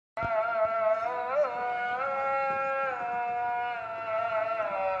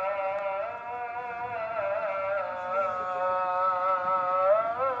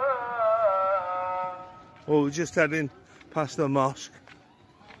Well, we're just heading past the mosque.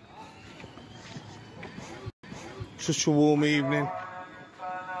 Such a warm evening.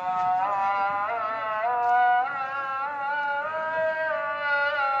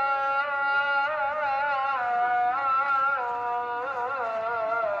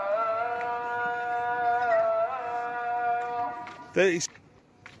 Do you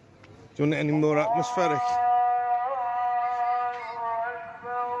want any more atmospheric?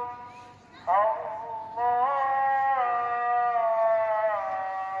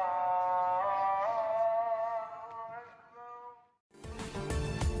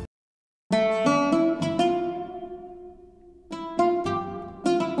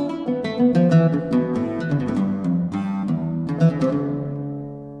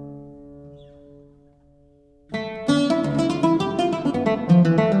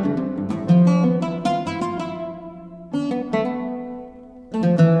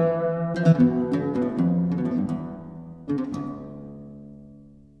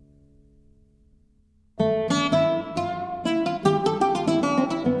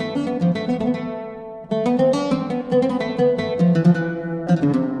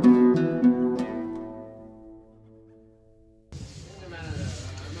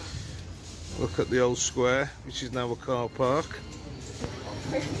 Look at the old square, which is now a car park.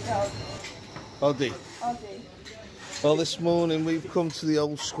 Oddie. Well, this morning we've come to the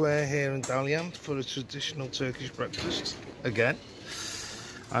old square here in Dalyan for a traditional Turkish breakfast. Again,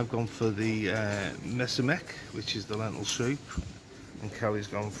 I've gone for the mesemek, which is the lentil soup, and Kelly's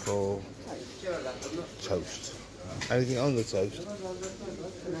gone for toast. Anything on the toast? No,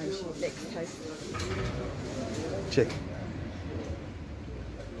 she licks toast. Chicken.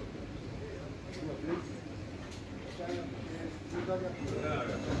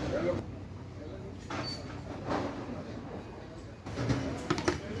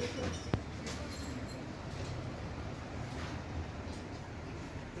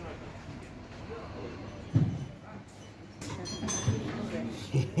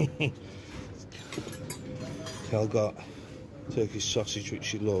 Kel got Turkish sausage, which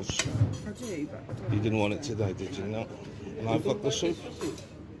she loves. I do, but I don't. You didn't want it today, did you? No. And I've got the soup.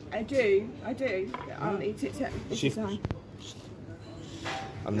 I do. I'll eat it this time.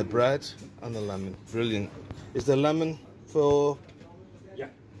 And the bread and the lemon. Brilliant. Is the lemon for... Yeah.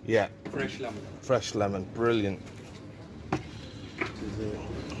 Yeah. Fresh lemon. Fresh lemon. Brilliant.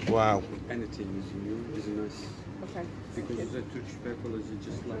 Wow. Anything is new is nice. Okay. Because the Turkish people is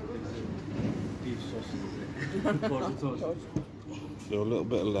just like this beef sausage. So a little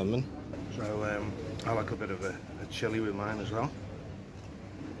bit of lemon. So I like a bit of a chilli with mine as well.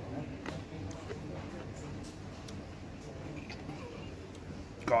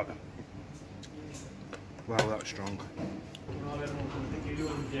 God. Wow, that's strong.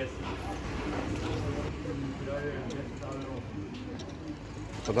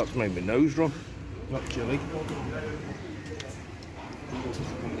 So that's made my nose run. Not chilli.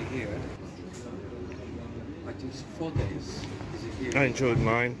 I think it's 4 days. Is it here? I enjoyed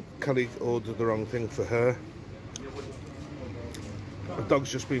mine. Kelly ordered the wrong thing for her. The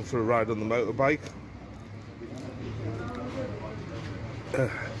dog's just been for a ride on the motorbike.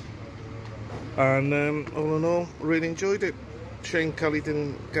 And all in all, really enjoyed it. Shane Kelly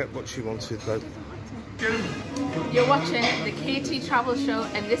didn't get what she wanted though. You're watching the KT Travel Show,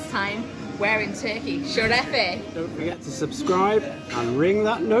 and this time we're in Turkey. Şerefe. Don't forget to subscribe and ring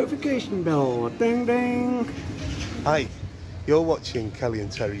that notification bell. Ding ding. Hi, you're watching Kelly and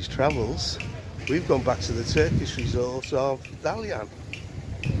Terry's Travels. We've gone back to the Turkish resort of Dalyan.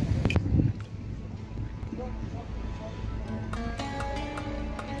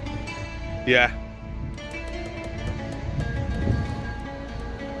 Yeah.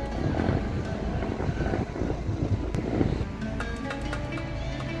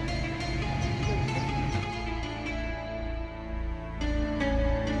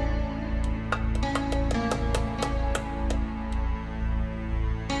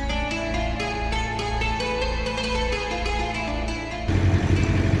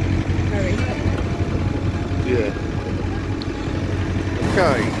 Yeah.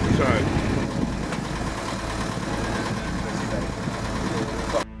 Okay, so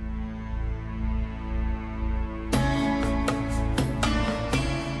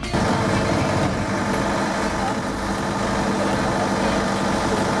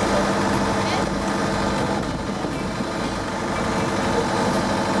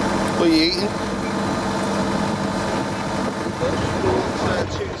what are you eating?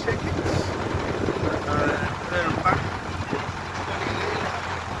 Two tickets. There and back.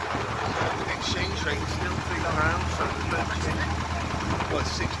 So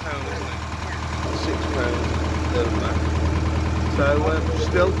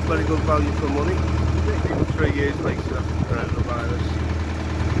still very good value for money, even 3 years later after coronavirus.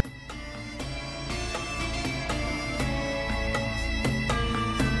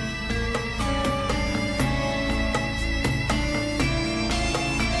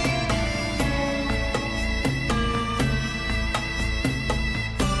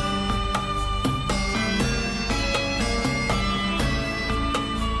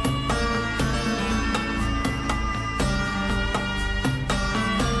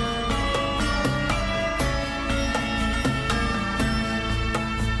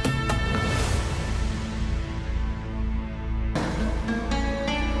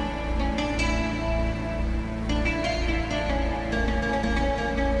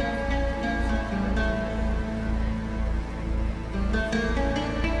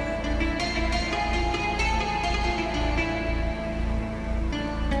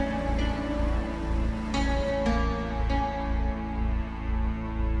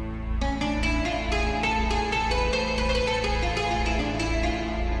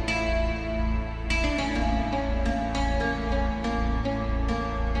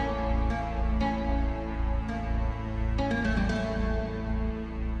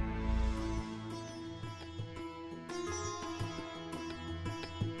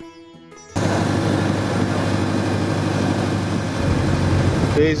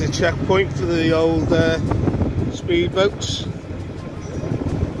 Here's a checkpoint for the old speedboats.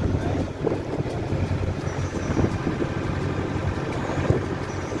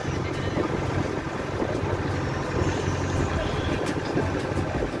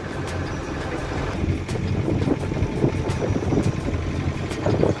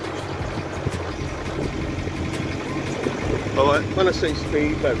 Oh, when I say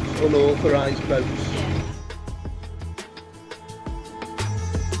speedboats, unauthorised boats.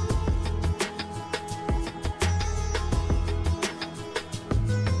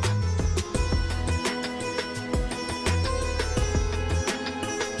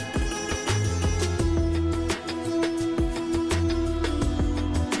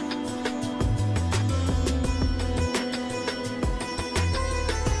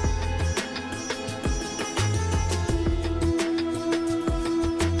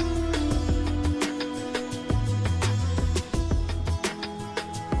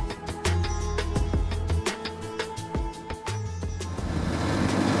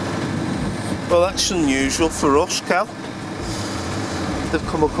 Well, that's unusual for us, Cal. They've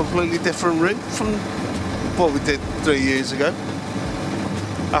come a completely different route from what we did 3 years ago.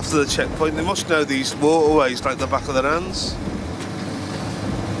 After the checkpoint, they must know these waterways like the back of their hands.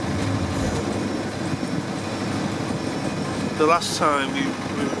 The last time we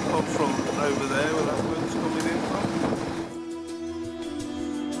were up from over there where that boat's coming in from.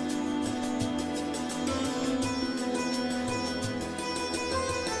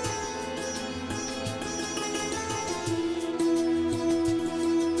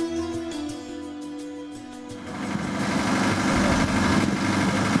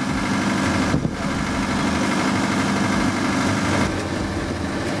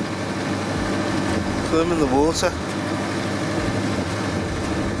 Them in the water.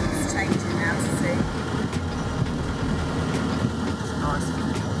 It's changing now to see. It's nice.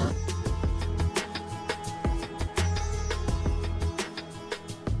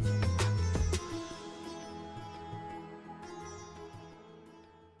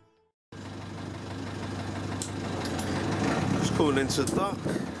 Just coming into the dock.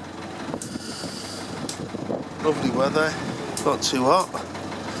 Lovely weather, not too hot.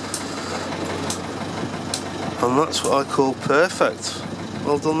 And that's what I call perfect.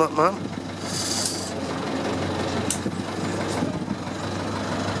 Well done, that man.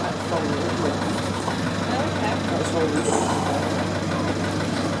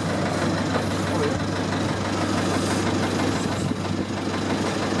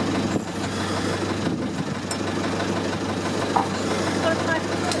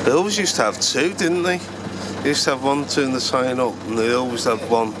 They always used to have two, didn't they? They used to have one turn the sign up, and they always had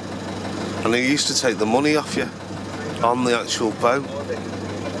one. And they used to take the money off you on the actual boat.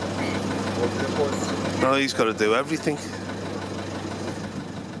 Now he's got to do everything.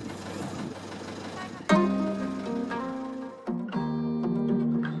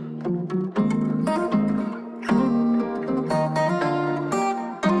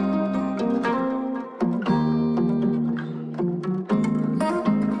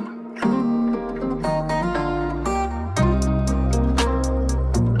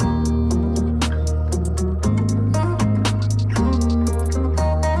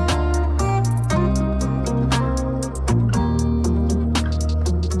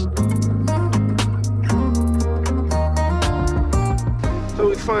 So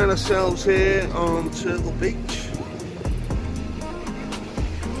we find ourselves here on Turtle Beach.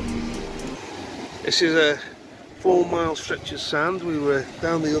 This is a 4-mile stretch of sand. We were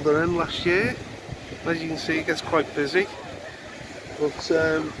down the other end last year. As you can see, it gets quite busy. But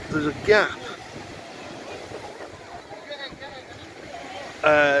there's a gap.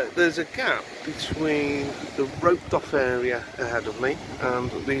 There's a gap between the roped off area ahead of me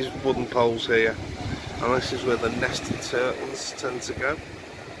and these wooden poles here. And this is where the nested turtles tend to go.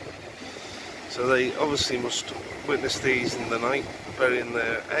 So they obviously must witness these in the night, burying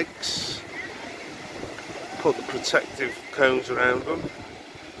their eggs, put the protective cones around them.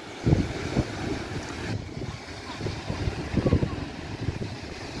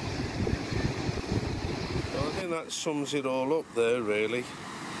 Well, I think that sums it all up there, really.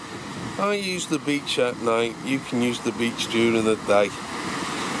 I use the beach at night, you can use the beach during the day.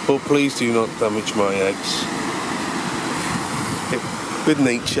 But please do not damage my eggs. With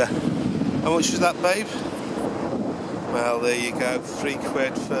nature. How much was that, babe? Well, there you go.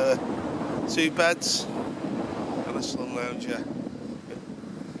 £3 for 2 beds and a sun lounger.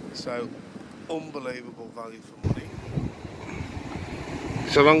 So, unbelievable value for money.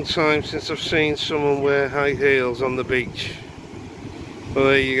 It's a long time since I've seen someone wear high heels on the beach. Well,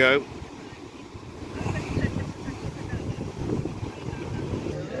 there you go.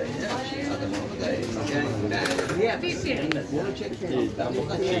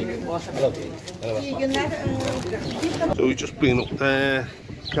 So we've just been up there.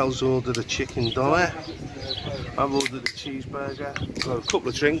 Cal's ordered a chicken dollar. I've ordered a cheeseburger. Got a couple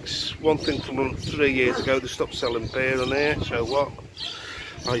of drinks. One thing from 3 years ago, they stopped selling beer on there. So what?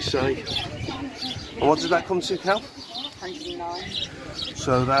 I say. And what did that come to, Cal? 109.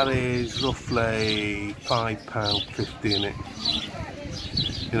 So that is roughly £5.50 in it.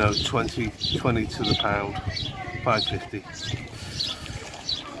 You know, 20 to the pound, £5.50.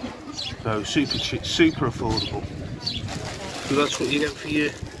 So super cheap, super affordable. So that's what you get for your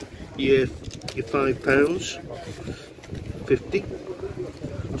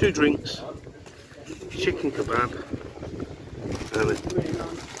 £5.50. 2 drinks, chicken kebab,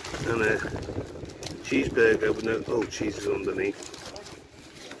 and a cheeseburger with no cheeses underneath.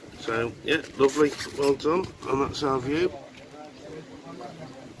 So yeah, lovely, well done, and that's our view.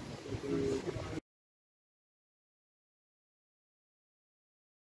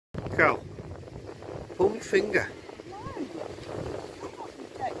 Cal, pull my finger.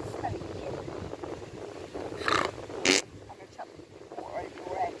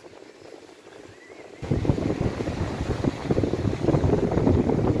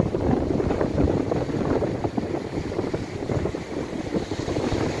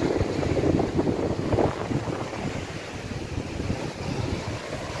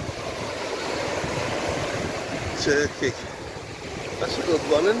 Turkey. That's a good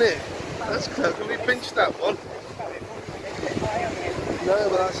one, isn't it? That's clever. Can we pinch that one? No,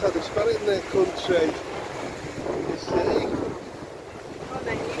 but that's how they spell it in their country. You see? Well,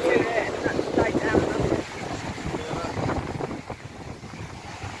 then you do it and that's right down.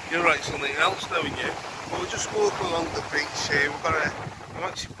 You're right, something else, knowing you. Well, we're just walking along the beach here. We've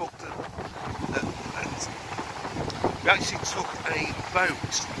actually booked we actually took a boat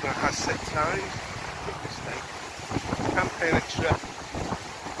that has set times. Can't pay an extra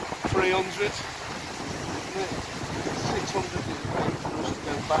 300. 600 is paid for us to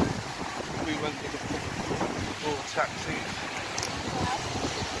go back. We went with all taxis.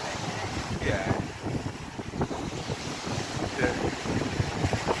 Yeah.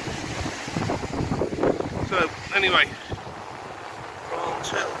 So anyway, we're on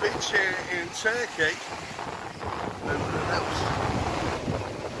Turtle Beach here in Turkey.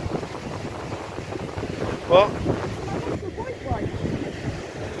 What?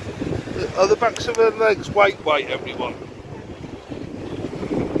 Are the backs of her legs white, everyone?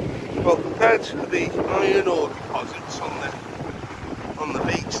 Well, compared to the iron ore deposits on the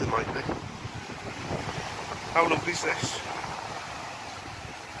beach, there might be. How lovely is this,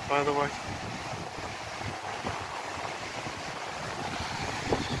 by the way?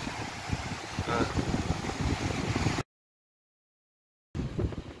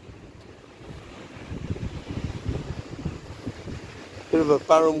 Bit of a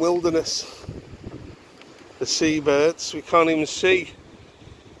barren wilderness. The seabirds, we can't even see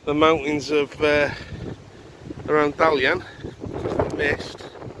the mountains of around Dalyan. Mist.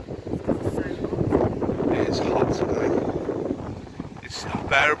 It is hot today. It's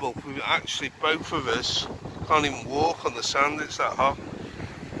unbearable. We actually, both of us, can't even walk on the sand. It's that hot.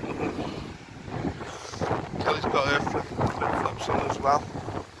 Kelly's got her flip-flops on as well.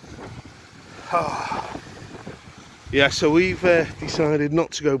 Oh. Yeah, so we've decided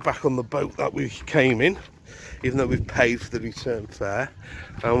not to go back on the boat that we came in, even though we've paid for the return fare,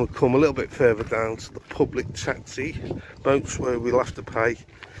 and we'll come a little bit further down to the public taxi boats where we'll have to pay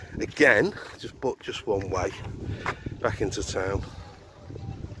again, but just one way back into town.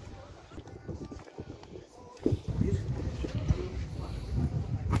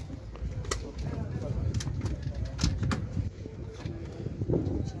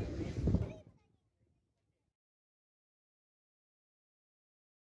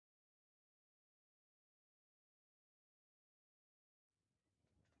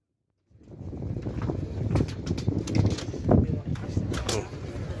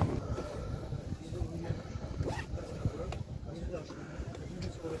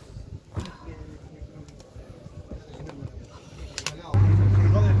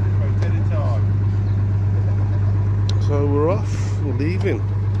 So we're off, we're leaving.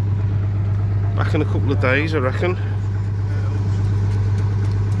 Back in a couple of days, I reckon.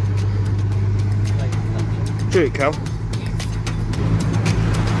 Do it, Cal.